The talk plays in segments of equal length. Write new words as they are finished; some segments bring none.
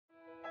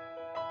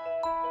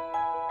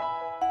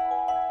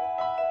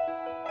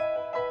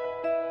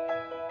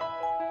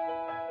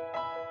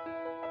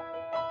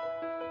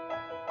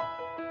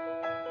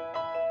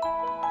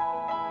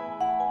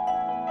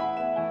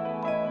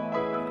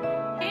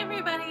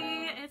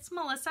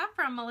Melissa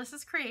from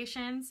Melissa's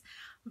Creations.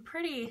 I'm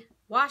pretty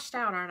washed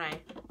out, aren't I?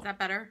 Is that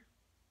better?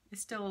 I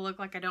still look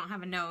like I don't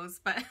have a nose,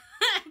 but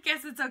I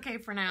guess it's okay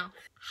for now.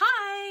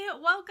 Hi,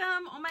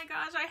 welcome. Oh my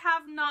gosh, I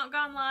have not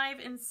gone live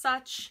in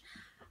such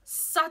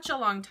a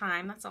long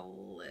time. That's a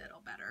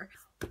little better.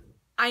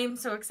 I am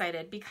so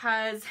excited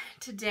because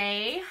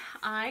today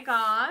I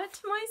got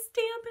my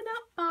Stampin'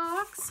 Up!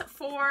 Box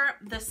for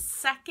the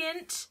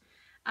second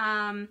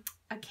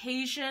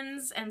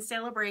occasions and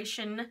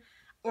celebration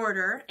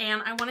order,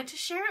 and I wanted to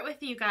share it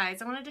with you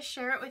guys. I wanted to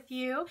share it with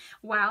you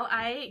while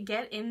I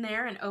get in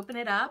there and open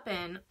it up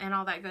and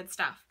all that good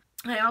stuff.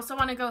 I also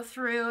want to go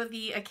through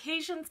the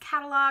occasions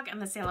catalog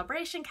and the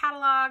celebration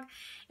catalog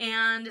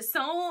and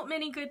so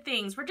many good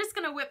things. We're just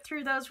going to whip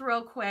through those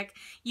real quick.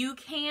 You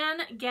can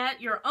get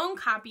your own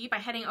copy by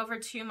heading over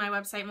to my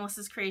website,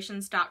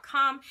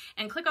 melissascreations.com,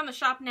 and click on the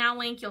Shop Now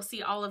link. You'll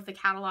see all of the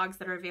catalogs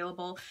that are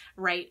available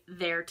right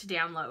there to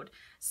download.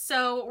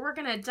 So we're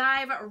going to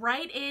dive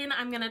right in.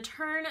 I'm going to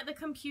turn the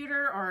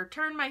computer or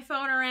turn my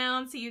phone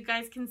around so you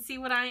guys can see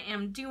what I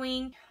am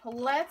doing.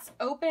 Let's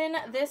open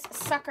this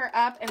sucker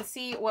up and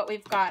see what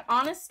we've got.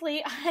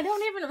 Honestly, I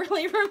don't even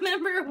really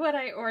remember what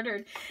I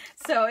ordered,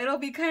 so it'll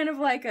be kind of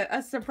like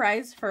a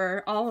surprise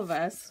for all of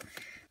us.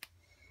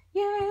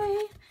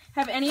 Yay!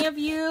 Have any of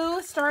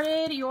you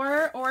started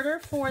your order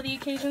for the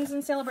occasions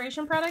and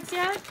celebration products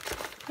yet?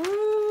 Ooh.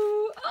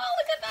 Oh,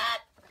 look at that!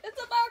 It's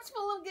a box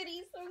full of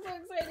goodies. I'm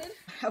so excited.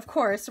 Of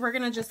course, we're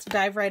going to just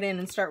dive right in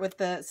and start with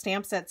the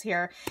stamp sets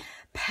here.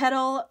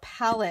 Petal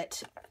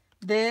palette.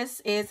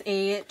 This is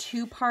a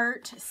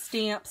 2-part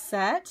stamp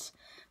set.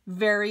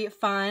 Very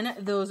fun.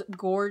 Those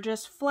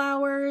gorgeous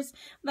flowers.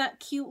 That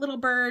cute little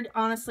bird.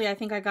 Honestly, I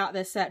think I got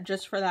this set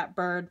just for that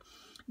bird.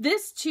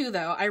 This too,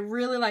 though, I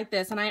really like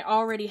this, and I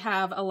already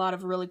have a lot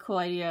of really cool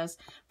ideas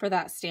for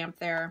that stamp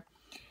there.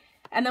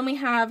 And then we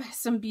have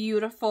some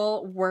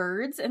beautiful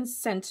words and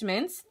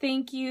sentiments.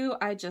 Thank you.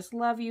 I just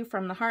love you.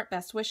 From the heart.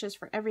 Best wishes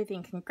for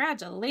everything.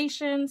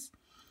 Congratulations.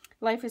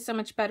 Life is so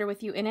much better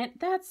with you in it.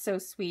 That's so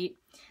sweet.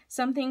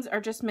 Some things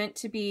are just meant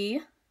to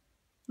be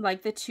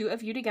like the two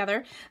of you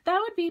together.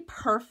 That would be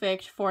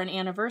perfect for an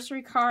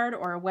anniversary card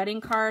or a wedding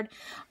card.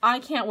 I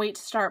can't wait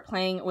to start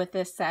playing with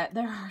this set.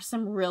 There are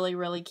some really,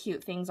 really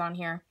cute things on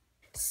here.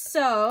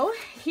 So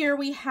here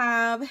we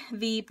have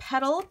the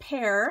Petal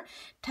Pair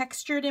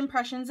Textured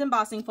Impressions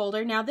embossing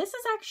folder. Now this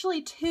is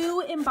actually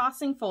 2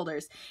 embossing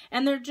folders,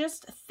 and they're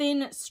just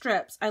thin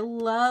strips. I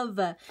love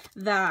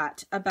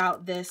that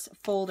about this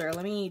folder.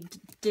 Let me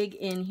dig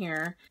in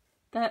here.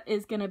 That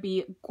is going to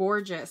be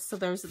gorgeous. So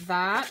there's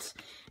that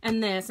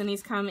and this, and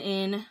these come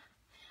in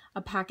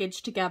a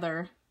package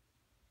together.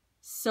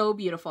 So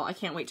beautiful. I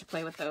can't wait to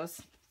play with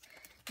those.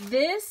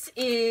 This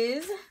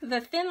is the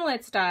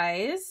Thinlits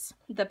dies,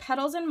 the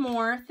Petals and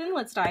More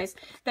Thinlits dies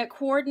that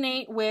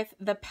coordinate with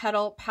the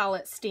Petal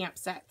palette stamp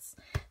sets.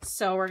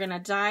 So we're going to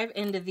dive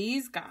into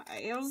these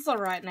guys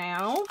right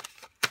now.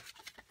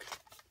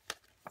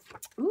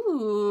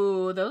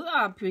 Ooh, those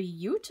are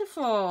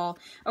beautiful.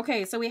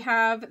 Okay, so we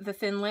have the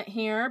Thinlit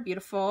here,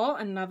 beautiful.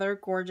 Another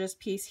gorgeous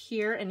piece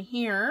here and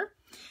here.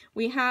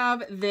 We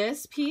have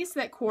this piece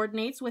that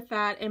coordinates with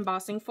that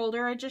embossing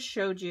folder I just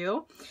showed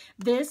you.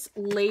 This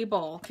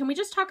label. Can we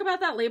just talk about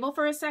that label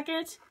for a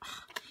second?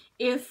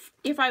 If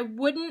I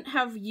wouldn't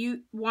have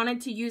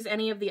wanted to use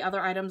any of the other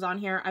items on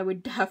here, I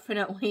would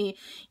definitely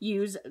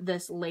use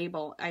this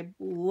label. I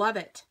love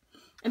it.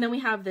 And then we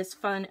have this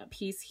fun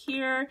piece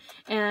here,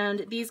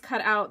 and these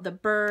cut out the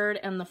bird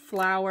and the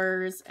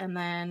flowers, and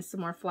then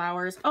some more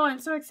flowers. Oh, I'm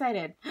so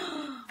excited.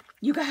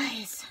 You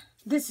guys,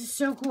 this is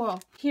so cool.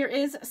 Here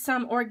is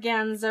some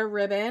organza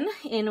ribbon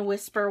in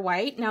Whisper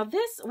White. Now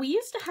this, we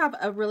used to have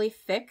a really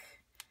thick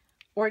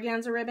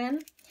organza ribbon,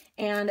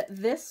 and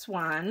this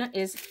one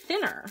is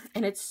thinner,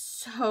 and it's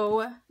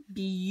so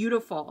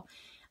beautiful.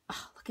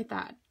 Oh, look at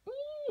that.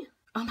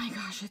 Oh my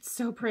gosh, it's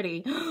so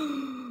pretty.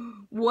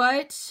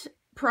 What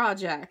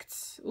project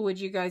would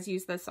you guys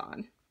use this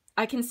on?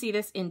 I can see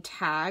this in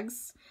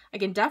tags. I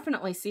can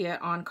definitely see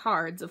it on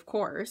cards, of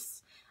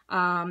course.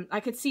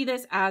 I could see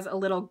this as a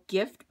little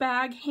gift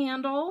bag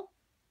handle.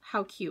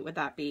 How cute would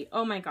that be?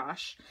 Oh my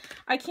gosh.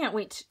 I can't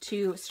wait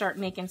to start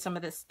making some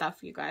of this stuff,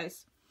 you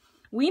guys.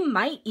 We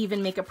might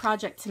even make a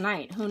project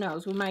tonight. Who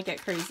knows? We might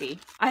get crazy.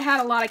 I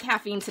had a lot of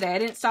caffeine today. I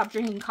didn't stop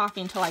drinking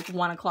coffee until like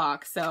 1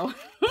 o'clock, so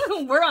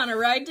we're on a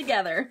ride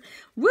together.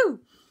 Woo!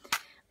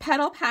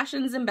 Petal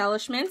Passions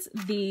embellishments.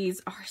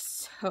 These are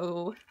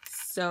so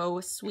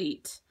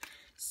sweet.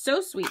 So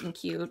sweet and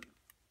cute.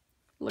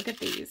 Look at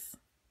these.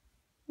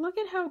 Look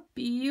at how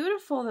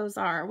beautiful those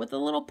are with a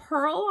little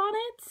pearl on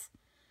it.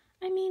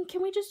 I mean,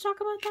 can we just talk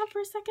about that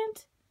for a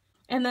second?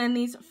 And then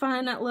these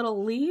fun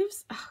little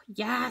leaves. Oh,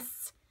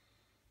 yes.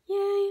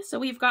 Yay. So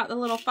we've got the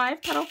little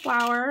 5-petal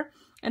flower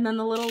and then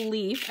the little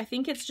leaf. I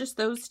think it's just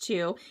those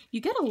two.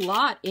 You get a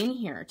lot in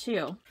here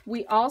too.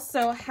 We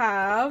also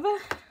have,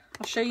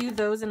 I'll show you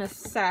those in a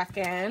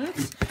second.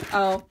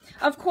 Oh,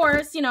 of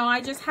course, you know,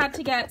 I just had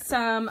to get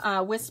some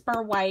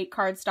Whisper White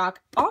cardstock.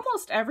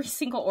 Almost every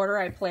single order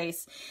I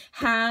place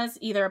has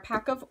either a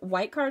pack of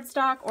white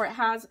cardstock or it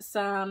has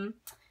some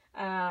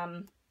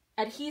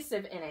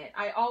adhesive in it.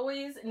 I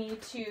always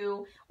need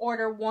to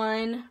order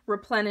one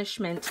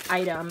replenishment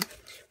item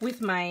with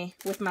my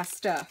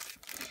stuff.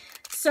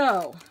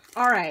 So,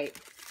 all right,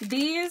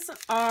 these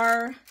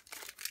are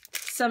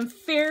some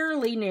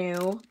fairly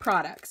new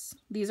products.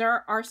 These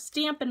are our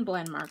Stampin'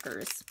 Blend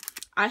markers.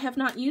 I have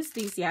not used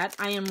these yet.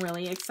 I am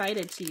really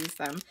excited to use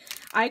them.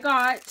 I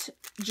got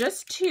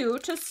just 2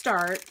 to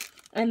start,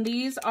 and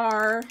these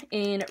are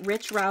in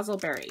Rich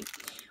Razzleberry.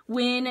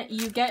 When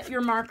you get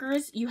your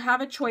markers, you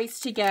have a choice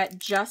to get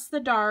just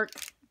the dark,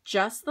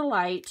 just the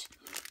light,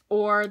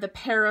 or the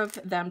pair of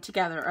them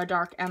together, a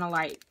dark and a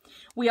light.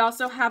 We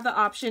also have the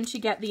option to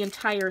get the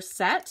entire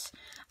set.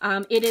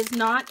 It is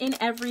not in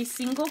every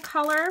single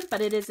color,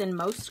 but it is in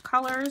most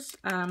colors.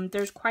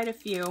 There's quite a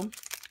few.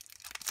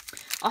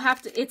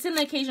 It's in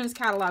the Kre8tions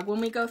catalog.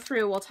 When we go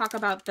through, we'll talk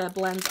about the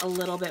blends a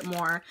little bit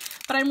more.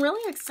 But I'm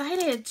really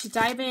excited to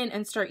dive in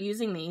and start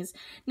using these.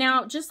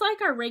 Now, just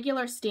like our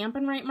regular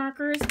Stampin' Right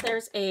markers,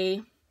 there's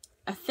a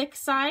thick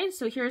side.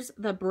 So here's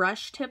the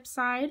brush tip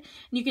side.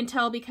 And you can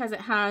tell because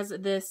it has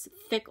this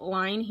thick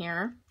line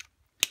here.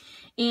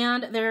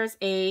 And there's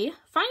a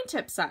fine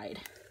tip side.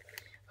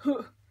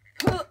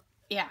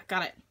 Yeah,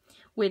 got it.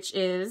 Which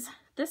is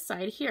this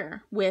side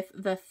here with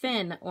the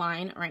thin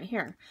line right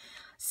here.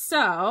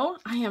 So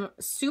I am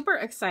super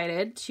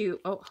excited to,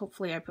 oh,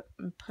 hopefully I'm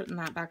putting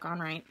that back on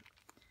right.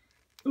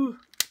 Ooh,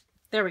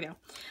 there we go.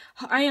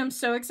 I am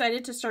so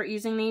excited to start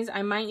using these.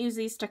 I might use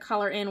these to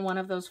color in one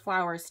of those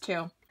flowers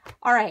too.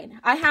 All right,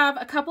 I have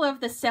a couple of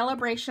the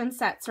celebration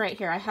sets right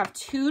here. I have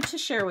 2 to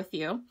share with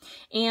you.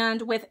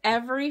 And with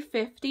every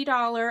 $50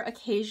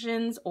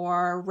 Kre8tions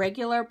or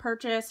regular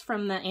purchase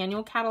from the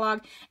annual catalog,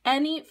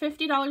 any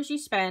 $50 you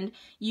spend,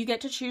 you get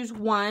to choose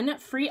one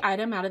free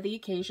item out of the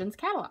Kre8tions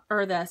catalog,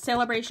 or the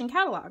celebration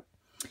catalog.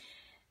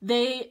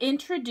 They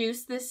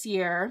introduced this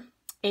year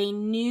a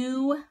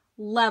new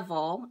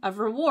level of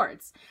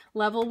rewards.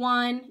 Level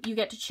 1, you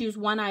get to choose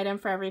one item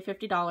for every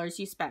 $50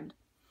 you spend.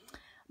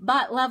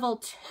 But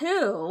level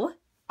 2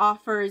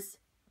 offers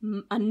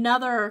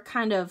another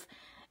kind of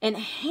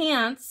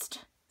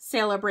enhanced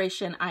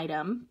celebration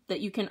item that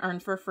you can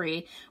earn for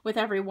free with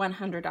every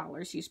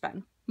 $100 you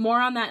spend. More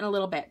on that in a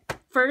little bit.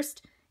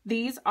 First,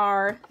 these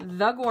are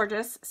the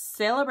gorgeous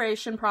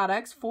celebration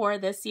products for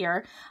this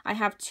year. I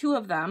have 2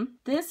 of them.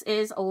 This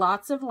is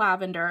Lots of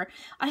Lavender.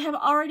 I have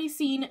already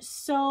seen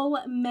so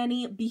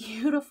many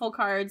beautiful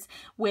cards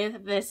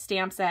with this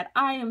stamp set.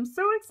 I am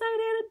so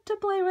excited to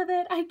play with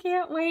it. I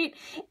can't wait.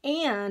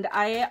 And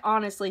I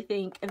honestly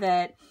think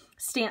that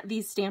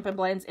these Stampin'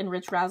 Blends in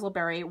Rich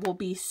Razzleberry will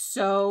be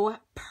so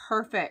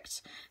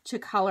perfect to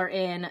color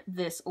in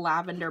this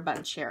lavender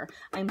bunch here.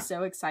 I'm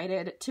so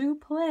excited to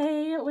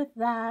play with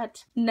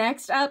that.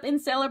 Next up in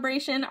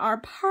celebration are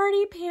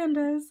Party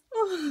Pandas.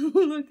 Oh,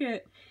 look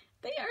at,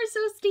 they are so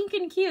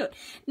stinking cute.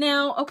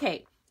 Now,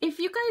 okay, if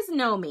you guys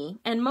know me,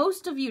 and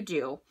most of you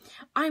do,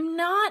 I'm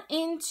not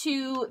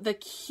into the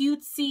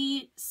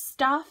cutesy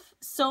stuff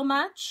so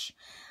much,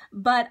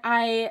 but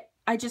I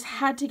just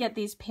had to get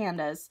these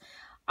pandas.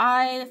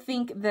 I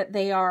think that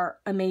they are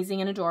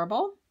amazing and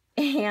adorable,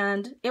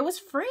 and it was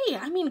free.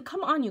 I mean,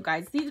 come on, you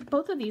guys.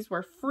 Both of these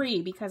were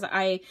free because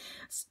I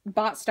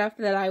bought stuff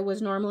that I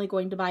was normally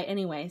going to buy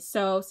anyway.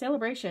 So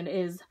celebration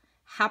is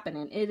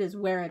happening. It is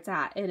where it's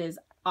at. It is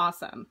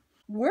awesome.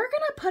 We're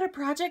going to put a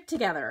project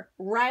together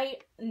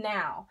right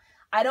now.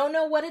 I don't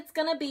know what it's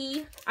going to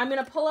be. I'm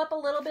going to pull up a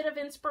little bit of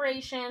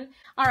inspiration.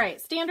 All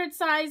right, standard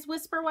size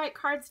Whisper White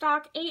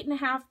cardstock,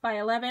 8.5 by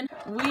 11.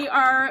 We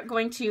are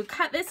going to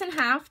cut this in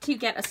half to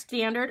get a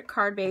standard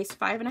card base,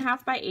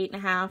 5.5 by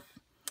 8.5.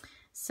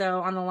 So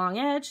on the long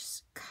edge,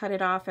 cut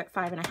it off at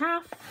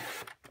 5.5.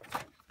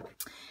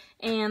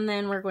 And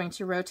then we're going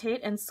to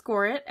rotate and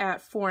score it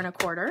at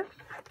 4.25.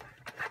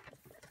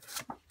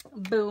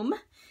 Boom.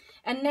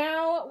 And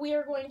now we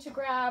are going to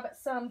grab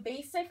some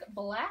basic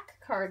black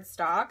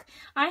cardstock.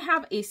 I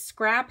have a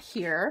scrap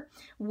here,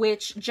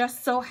 which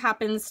just so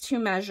happens to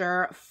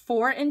measure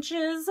 4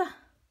 inches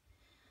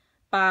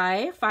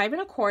by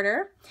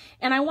 5.25.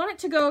 And I want it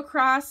to go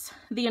across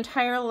the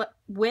entire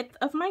width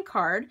of my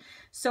card.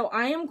 So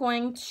I am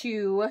going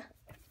to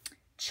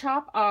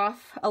chop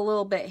off a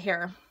little bit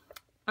here.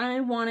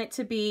 I want it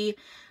to be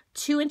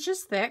 2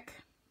 inches thick.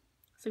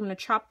 So I'm going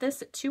to chop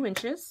this at 2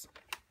 inches.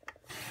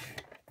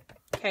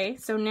 Okay,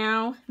 so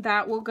now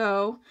that will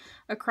go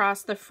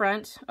across the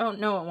front. Oh,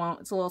 no, it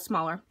won't. It's a little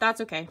smaller. That's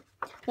okay.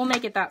 We'll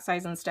make it that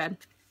size instead.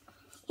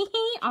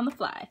 On the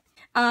fly.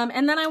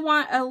 And then I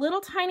want a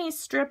little tiny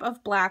strip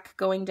of black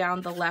going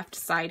down the left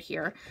side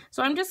here.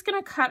 So I'm just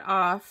going to cut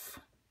off,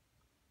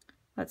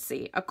 let's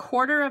see,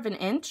 1/4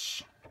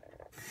 inch.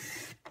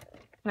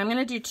 And I'm going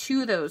to do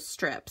 2 of those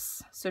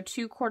strips. So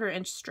 2 1/4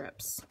 inch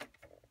strips.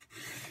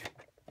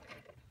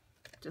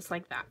 Just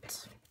like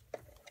that.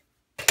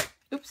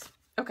 Oops.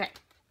 Okay.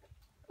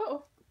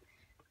 Uh-oh.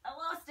 A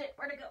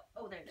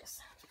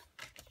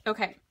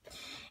Okay,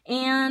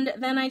 and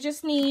then I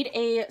just need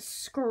a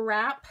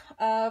scrap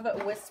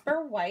of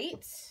Whisper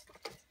White.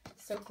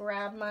 So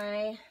grab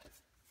my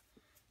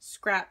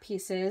scrap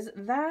pieces.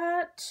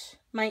 That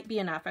might be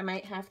enough. I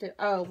might have to,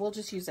 oh, we'll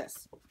just use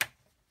this.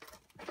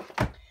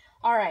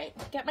 All right,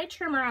 get my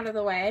trimmer out of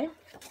the way.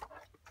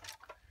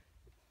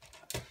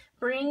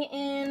 Bring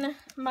in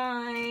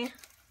my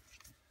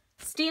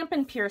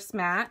Stampin' Pierce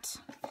mat.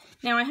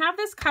 Now I have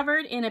this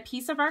covered in a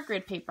piece of our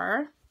grid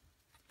paper,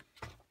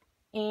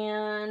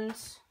 and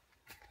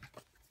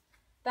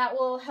that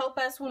will help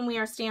us when we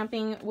are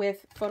stamping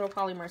with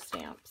photopolymer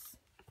stamps.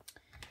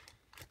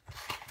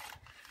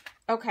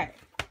 Okay,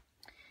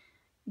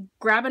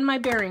 grabbing my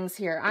bearings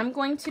here. I'm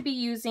going to be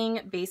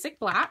using Basic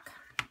Black,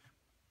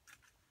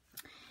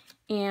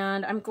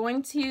 and I'm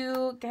going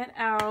to get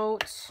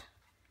out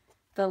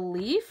the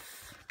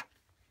leaf.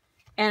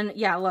 And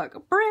yeah,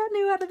 look, brand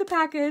new out of the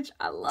package.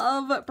 I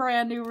love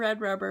brand new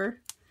red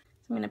rubber. So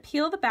I'm going to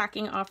peel the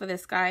backing off of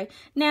this guy.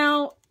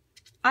 Now,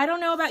 I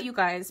don't know about you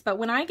guys, but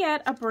when I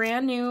get a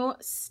brand new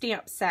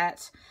stamp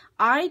set,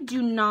 I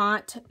do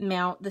not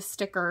mount the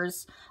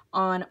stickers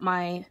on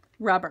my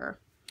rubber.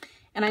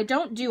 And I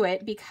don't do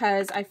it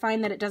because I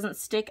find that it doesn't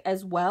stick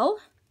as well.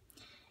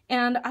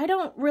 And I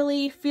don't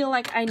really feel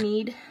like I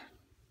need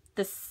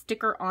the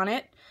sticker on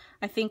it.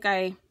 I think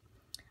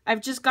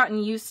I've just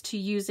gotten used to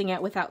using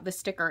it without the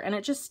sticker, and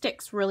it just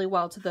sticks really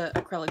well to the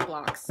acrylic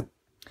blocks. So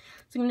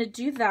I'm going to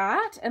do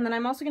that, and then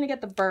I'm also going to get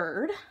the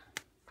bird.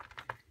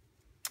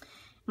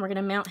 And we're going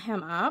to mount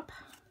him up.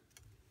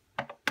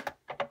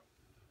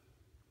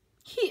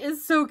 He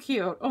is so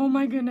cute. Oh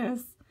my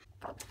goodness.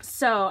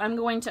 So I'm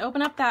going to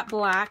open up that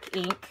black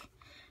ink,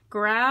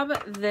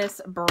 grab this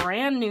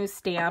brand new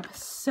stamp.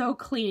 So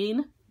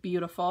clean,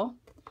 beautiful.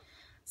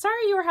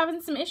 Sorry you were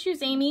having some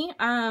issues, Amy.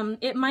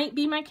 It might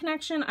be my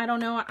connection. I don't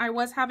know. I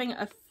was having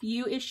a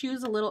few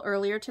issues a little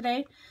earlier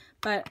today,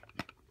 but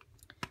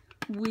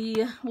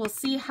we will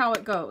see how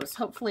it goes.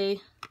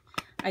 Hopefully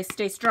I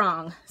stay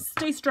strong.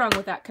 Stay strong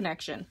with that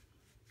connection.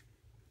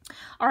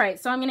 All right,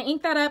 so I'm going to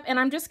ink that up, and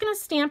I'm just going to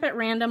stamp it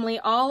randomly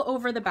all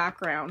over the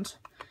background.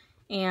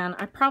 And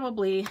I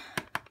probably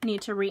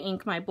need to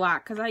re-ink my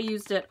black because I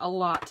used it a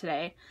lot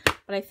today,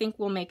 but I think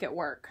we'll make it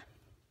work.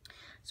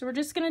 So we're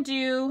just going to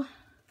do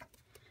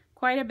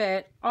quite a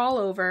bit all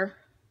over,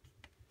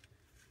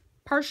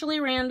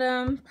 partially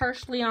random,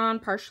 partially on,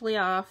 partially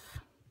off.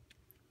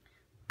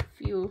 A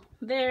few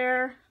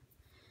there,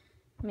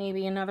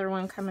 maybe another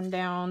one coming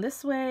down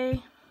this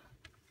way.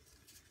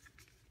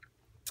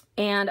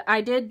 And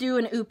I did do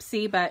an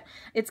oopsie, but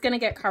it's gonna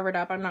get covered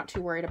up. I'm not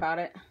too worried about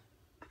it.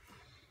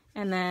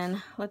 And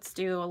then let's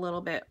do a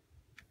little bit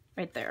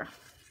right there.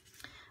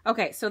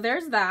 Okay, so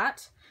there's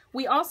that.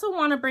 We also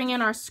want to bring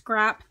in our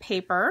scrap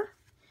paper.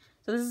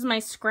 So this is my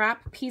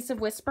scrap piece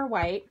of Whisper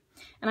White,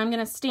 and I'm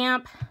going to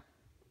stamp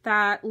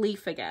that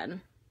leaf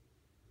again.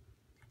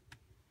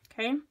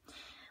 Okay.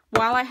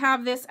 While I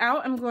have this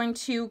out, I'm going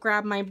to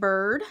grab my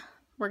bird.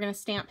 We're going to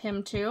stamp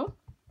him too.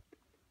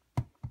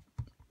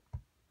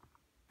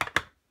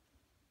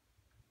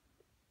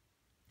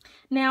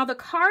 Now the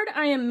card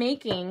I am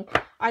making,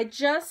 I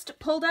just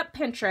pulled up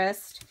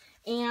Pinterest,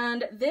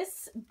 and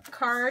this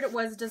card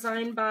was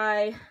designed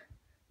by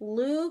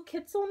Lou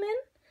Kitzelman,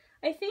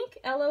 I think,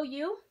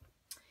 L-O-U.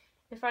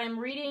 If I'm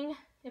reading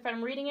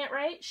it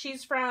right.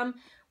 She's from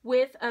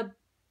With a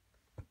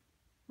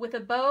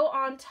Bow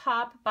on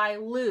Top by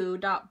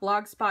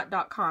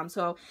Lou.blogspot.com.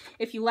 So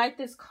if you like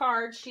this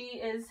card, she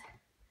is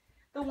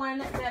the one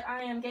that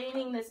I am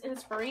gaining this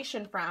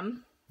inspiration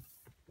from.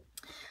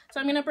 So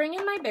I'm going to bring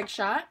in my Big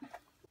Shot.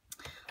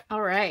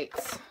 All right.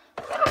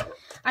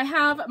 I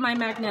have my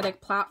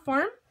magnetic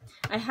platform.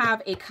 I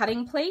have a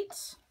cutting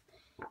plate.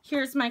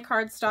 Here's my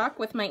cardstock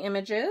with my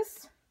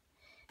images.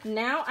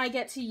 Now I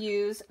get to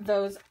use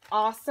those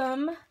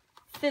awesome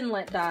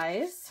Thinlit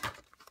dies.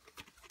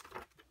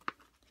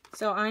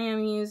 So I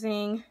am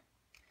using,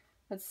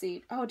 let's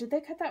see, oh, did they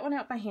cut that one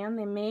out by hand?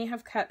 They may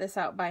have cut this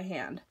out by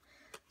hand.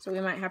 So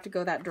we might have to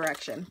go that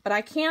direction. But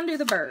I can do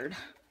the bird.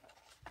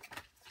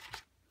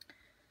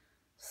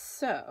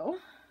 So,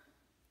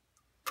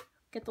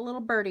 get the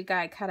little birdie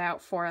guy cut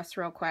out for us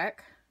real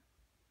quick.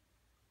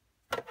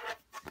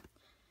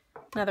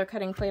 Another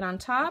cutting plate on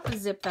top,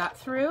 zip that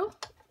through.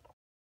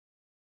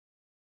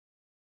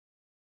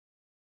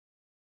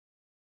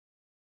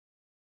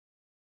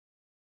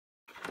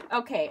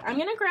 Okay, I'm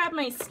going to grab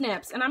my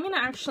snips, and I'm going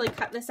to actually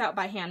cut this out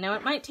by hand. Now,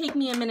 it might take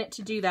me a minute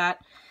to do that,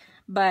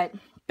 but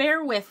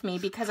bear with me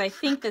because I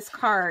think this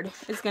card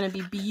is going to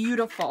be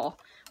beautiful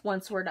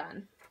once we're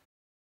done.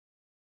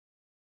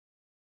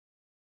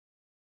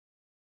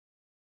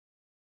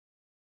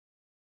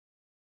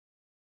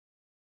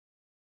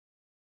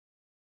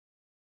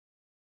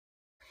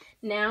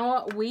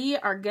 Now we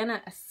are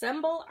gonna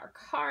assemble our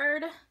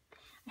card.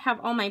 I have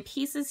all my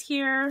pieces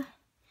here.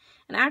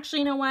 And actually,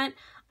 you know what?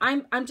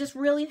 I'm just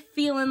really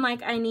feeling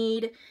like I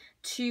need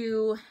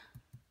to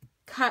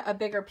cut a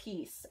bigger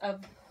piece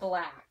of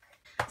black.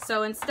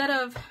 So instead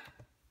of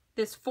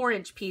this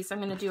 4-inch piece, I'm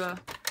gonna do a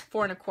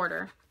 4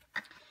 1/4.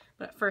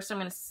 But first I'm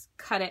going to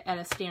cut it at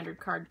a standard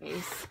card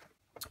base.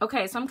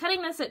 Okay, so I'm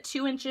cutting this at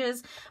 2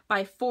 inches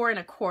by 4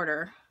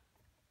 1/4.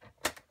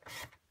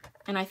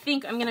 And I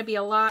think I'm going to be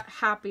a lot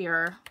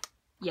happier,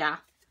 yeah,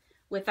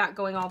 with that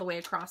going all the way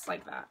across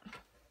like that.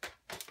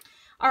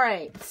 All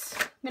right,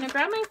 I'm going to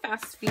grab my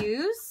fast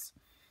fuse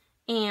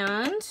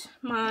and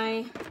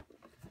my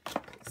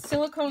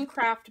silicone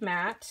craft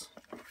mat,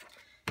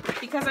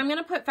 because I'm going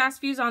to put fast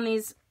fuse on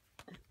these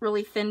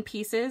really thin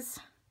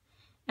pieces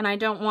and I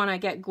don't want to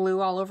get glue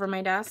all over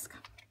my desk.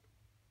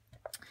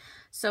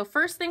 So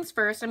first things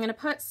first, I'm going to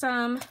put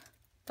some,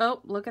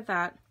 oh, look at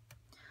that.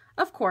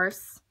 Of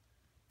course,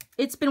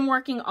 it's been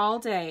working all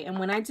day, and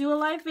when I do a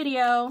live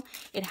video,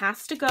 it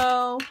has to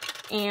go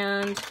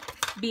and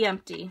be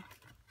empty.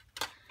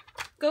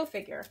 Go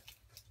figure.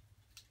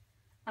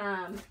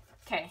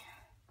 Okay,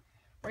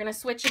 we're going to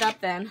switch it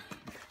up then.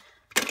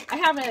 I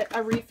have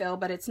a refill,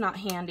 but it's not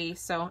handy,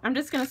 so I'm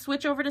just going to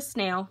switch over to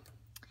snail.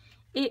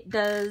 It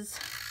does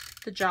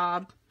the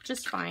job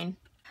just fine.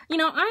 You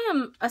know, I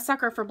am a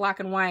sucker for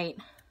black and white,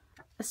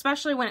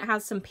 especially when it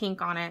has some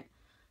pink on it.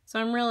 So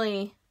I'm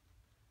really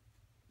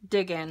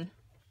digging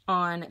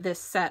on this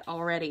set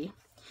already.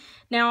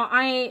 Now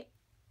I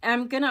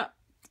am going to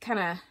kind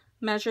of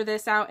measure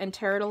this out and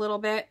tear it a little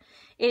bit.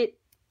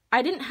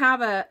 I didn't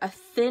have a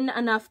thin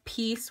enough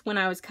piece when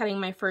I was cutting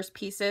my first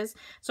pieces,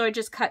 so I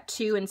just cut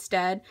 2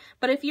 instead.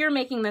 But if you're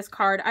making this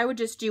card, I would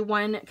just do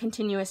 1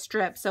 continuous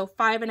strip. So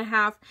 5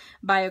 1/2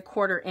 by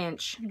 1/4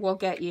 inch will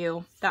get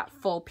you that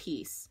full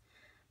piece.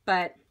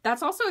 But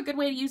that's also a good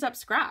way to use up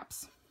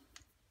scraps.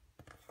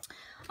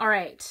 All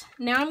right,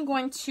 now I'm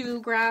going to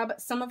grab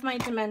some of my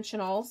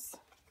dimensionals.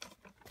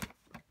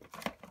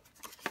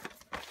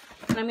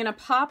 And I'm going to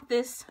pop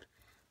this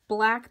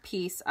black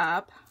piece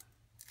up.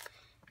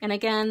 And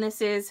again,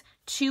 this is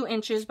 2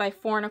 inches by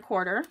 4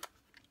 1/4.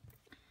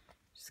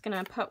 Just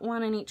gonna put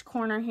 1 in each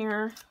corner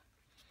here.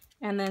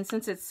 And then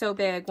since it's so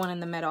big, 1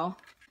 in the middle.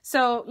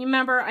 So you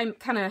remember I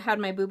kind of had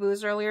my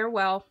boo-boos earlier?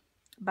 Well,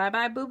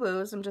 bye-bye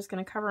boo-boos. I'm just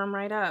gonna cover them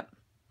right up.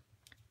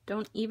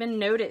 Don't even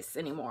notice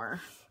anymore.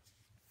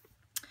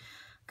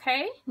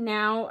 Okay,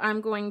 now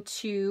I'm going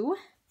to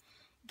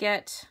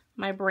get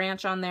my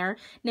branch on there.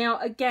 Now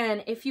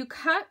again, if you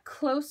cut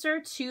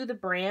closer to the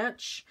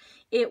branch,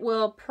 it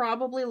will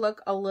probably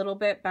look a little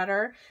bit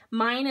better.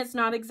 Mine is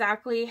not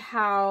exactly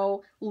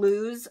how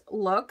Lou's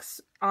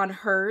looks on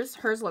hers.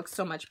 Hers looks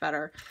so much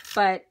better,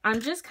 but I'm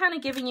just kind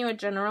of giving you a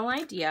general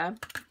idea.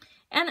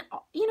 And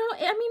you know,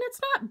 I mean,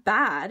 it's not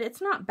bad.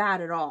 It's not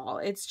bad at all.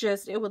 It's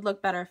just, it would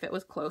look better if it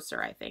was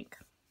closer, I think.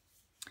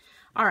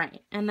 All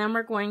right, and then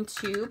we're going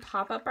to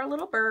pop up our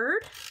little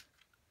bird.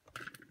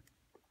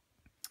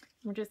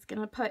 We're just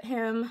gonna put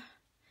him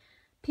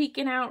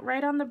peeking out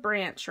right on the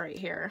branch right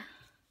here.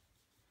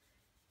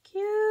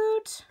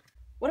 Cute.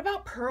 What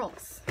about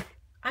pearls?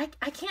 I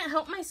can't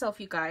help myself,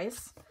 you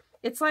guys.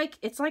 It's like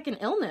an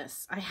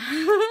illness. I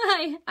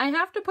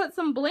have to put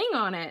some bling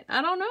on it.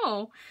 I don't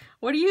know.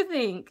 What do you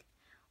think?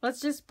 Let's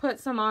just put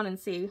some on and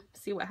see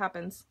what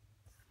happens.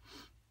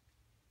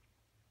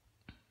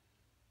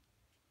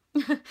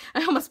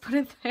 I almost put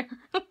it there.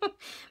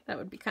 That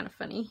would be kind of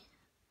funny.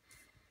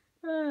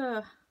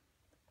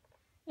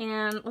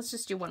 And let's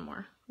just do one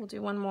more. We'll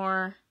do one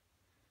more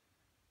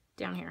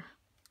down here.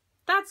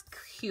 That's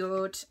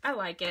cute. I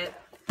like it.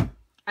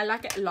 I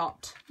like it a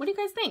lot. What do you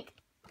guys think?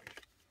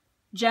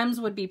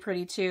 Gems would be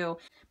pretty too.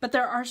 But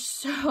there are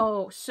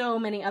so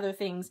many other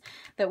things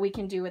that we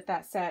can do with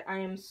that set. I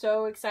am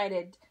so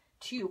excited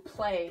to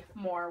play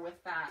more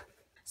with that.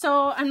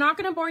 So I'm not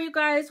going to bore you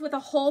guys with a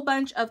whole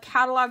bunch of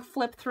catalog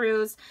flip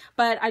throughs,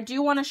 but I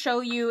do want to show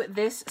you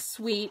this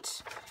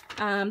suite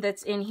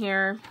that's in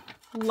here.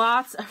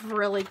 Lots of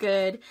really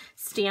good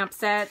stamp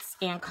sets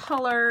and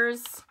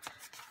colors.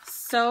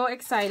 So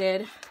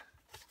excited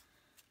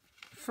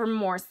for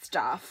more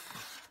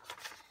stuff.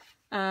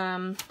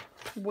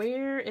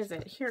 Where is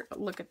it? Here,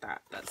 look at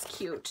that. That's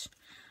cute.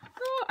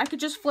 Oh, I could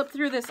just flip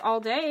through this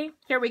all day.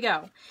 Here we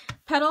go.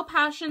 Petal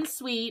Passion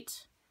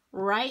Suite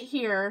right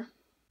here.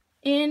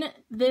 In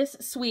this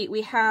suite,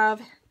 we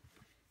have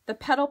the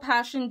Petal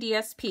Passion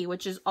DSP,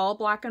 which is all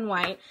black and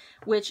white,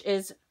 which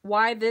is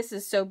why this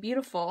is so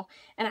beautiful.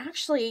 And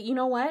actually, you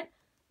know what?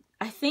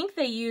 I think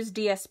they use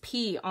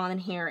DSP on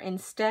here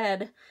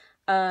instead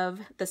of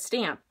the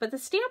stamp, but the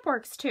stamp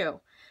works too.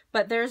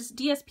 But there's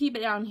DSP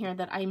down here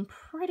that I'm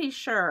pretty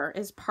sure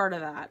is part of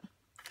that.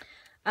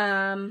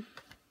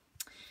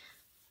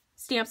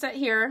 Stamp set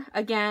here.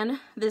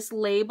 Again, this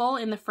label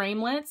in the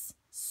framelits,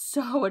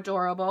 so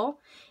adorable.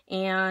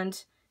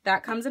 And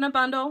that comes in a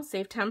bundle.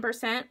 Save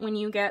 10% when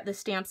you get the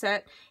stamp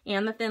set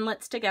and the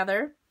thinlits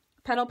together.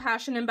 Petal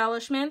Passion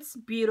embellishments,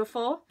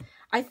 beautiful.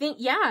 I think,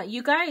 yeah,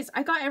 you guys,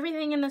 I got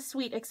everything in the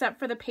suite except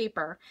for the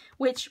paper,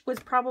 which was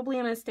probably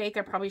a mistake.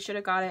 I probably should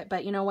have got it,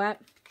 but you know what?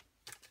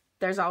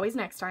 There's always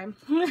next time.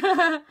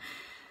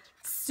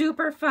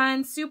 Super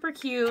fun, super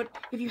cute.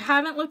 If you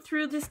haven't looked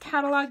through this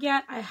catalog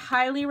yet, I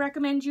highly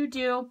recommend you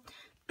do.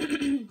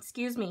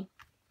 Excuse me.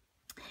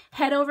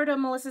 Head over to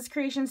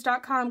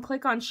melissascreations.com,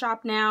 click on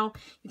shop now.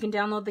 You can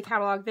download the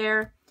catalog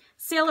there.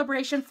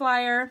 celebration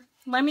flyer.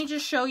 Let me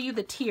just show you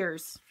the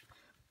tiers.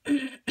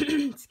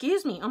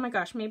 Excuse me. Oh my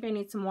gosh, maybe I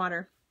need some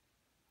water.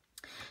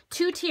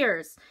 2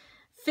 tiers.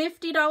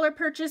 $50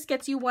 purchase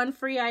gets you 1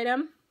 free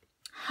item.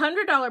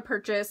 $100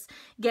 purchase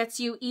gets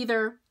you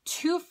either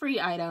 2 free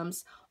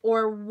items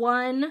or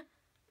 1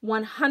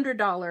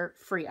 $100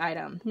 free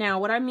item. Now,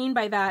 what I mean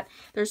by that,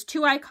 there's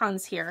 2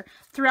 icons here.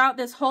 Throughout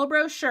this whole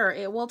brochure,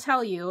 it will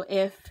tell you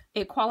if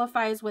it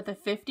qualifies with a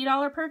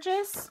 $50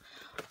 purchase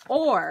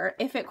or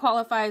if it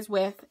qualifies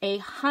with a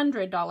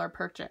 $100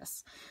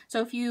 purchase.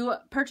 So if you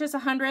purchase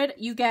 100,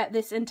 you get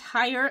this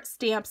entire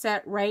stamp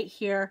set right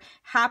here.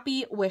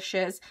 Happy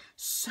wishes.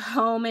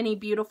 So many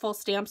beautiful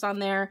stamps on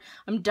there.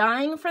 I'm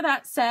dying for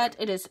that set.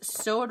 It is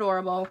so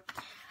adorable.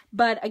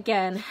 But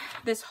again,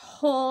 this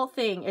whole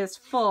thing is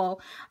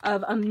full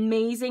of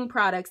amazing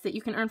products that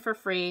you can earn for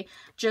free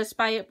just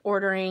by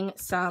ordering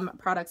some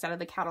products out of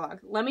the catalog.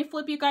 Let me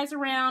flip you guys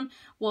around.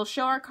 We'll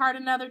show our card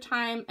another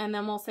time and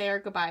then we'll say our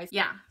goodbyes.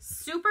 Yeah,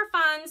 super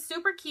fun,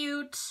 super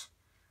cute.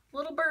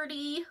 Little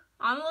birdie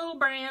on a little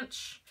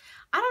branch.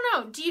 I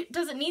don't know,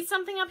 does it need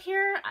something up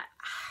here?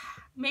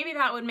 Maybe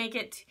that would make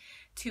it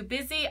too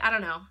busy. I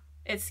don't know.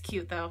 It's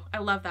cute though. I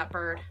love that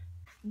bird.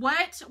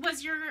 What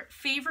was your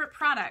favorite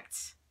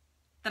product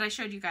that I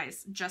showed you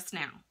guys just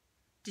now?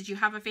 Did you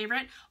have a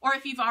favorite? Or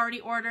if you've already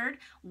ordered,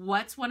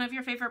 what's one of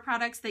your favorite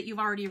products that you've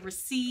already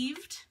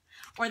received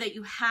or that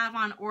you have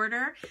on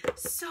order?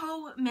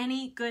 So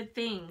many good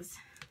things.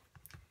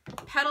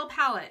 Petal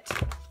palette.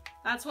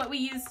 That's what we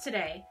used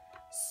today.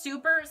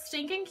 Super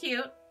stinking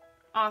cute.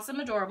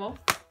 Awesome, adorable.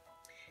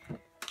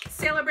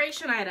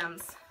 Celebration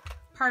items.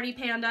 Party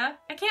panda.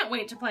 I can't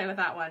wait to play with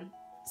that one.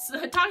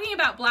 So, talking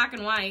about black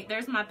and white,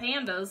 there's my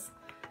pandas.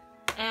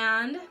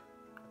 And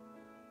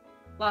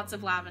lots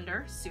of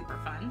lavender, super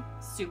fun,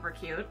 super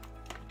cute.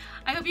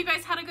 I hope you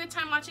guys had a good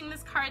time watching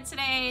this card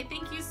today.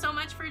 Thank you so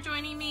much for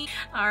joining me.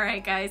 All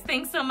right, guys,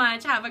 thanks so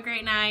much. Have a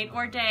great night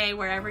or day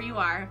wherever you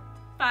are.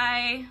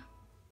 Bye.